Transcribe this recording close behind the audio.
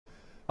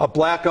A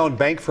black-owned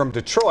bank from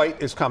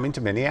Detroit is coming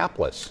to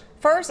Minneapolis.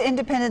 First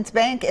Independence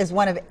Bank is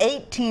one of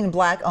 18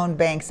 black-owned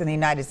banks in the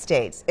United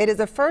States. It is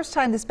the first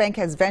time this bank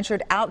has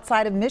ventured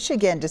outside of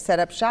Michigan to set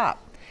up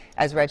shop.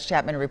 As Reg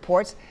Chapman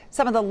reports,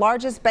 some of the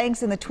largest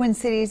banks in the Twin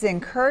Cities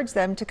encourage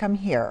them to come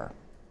here.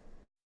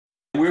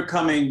 We're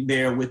coming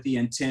there with the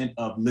intent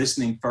of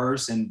listening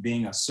first and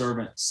being a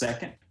servant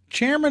second.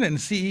 Chairman and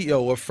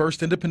CEO of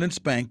First Independence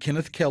Bank,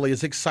 Kenneth Kelly,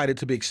 is excited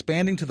to be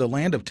expanding to the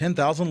land of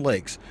 10,000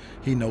 lakes.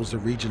 He knows the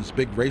region's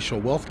big racial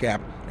wealth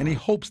gap, and he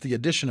hopes the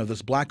addition of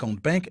this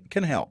black-owned bank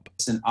can help.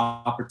 It's an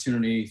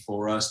opportunity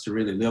for us to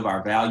really live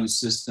our value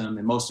system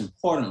and, most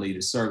importantly,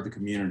 to serve the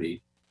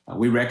community.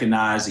 We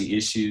recognize the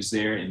issues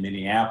there in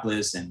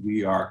Minneapolis, and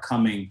we are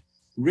coming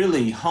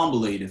really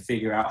humbly to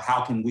figure out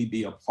how can we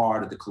be a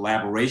part of the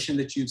collaboration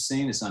that you've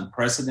seen. It's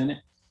unprecedented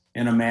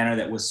in a manner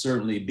that will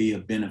certainly be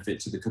of benefit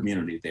to the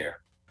community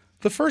there.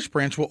 The first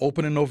branch will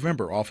open in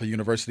November off of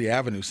University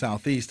Avenue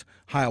Southeast.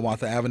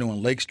 Hiawatha Avenue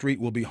and Lake Street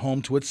will be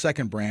home to its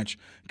second branch.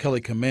 Kelly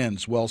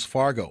commends Wells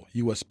Fargo,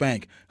 U.S.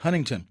 Bank,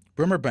 Huntington,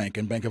 Bremer Bank,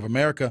 and Bank of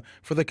America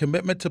for the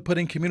commitment to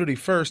putting community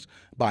first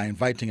by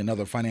inviting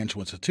another financial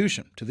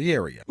institution to the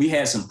area. We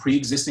had some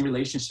pre-existing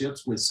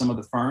relationships with some of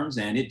the firms,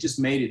 and it just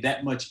made it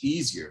that much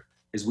easier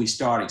as we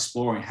start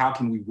exploring how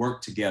can we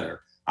work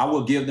together. I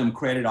will give them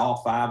credit. All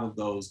 5 of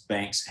those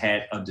banks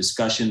had a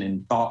discussion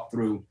and thought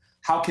through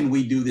how can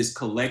we do this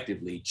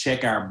collectively,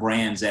 check our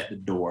brands at the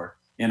door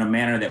in a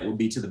manner that will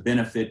be to the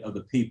benefit of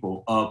the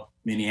people of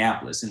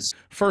Minneapolis. And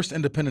First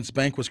Independence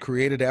Bank was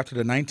created after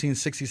the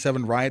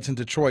 1967 riots in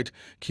Detroit.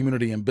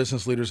 Community and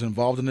business leaders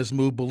involved in this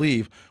move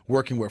believe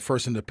working with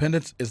First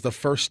Independence is the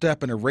first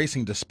step in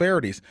erasing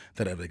disparities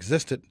that have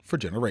existed for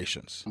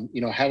generations.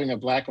 You know, having a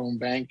black-owned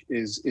bank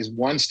is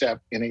one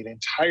step in an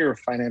entire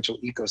financial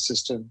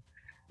ecosystem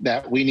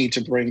that we need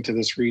to bring to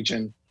this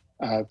region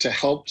to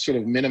help sort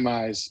of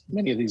minimize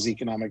many of these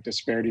economic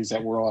disparities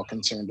that we're all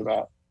concerned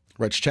about.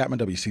 Reg Chapman,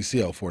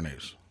 WCCO 4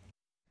 News.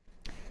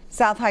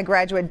 South High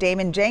graduate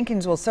Damon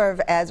Jenkins will serve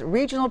as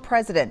regional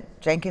president.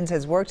 Jenkins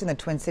has worked in the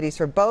Twin Cities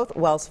for both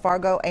Wells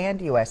Fargo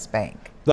and U.S. Bank.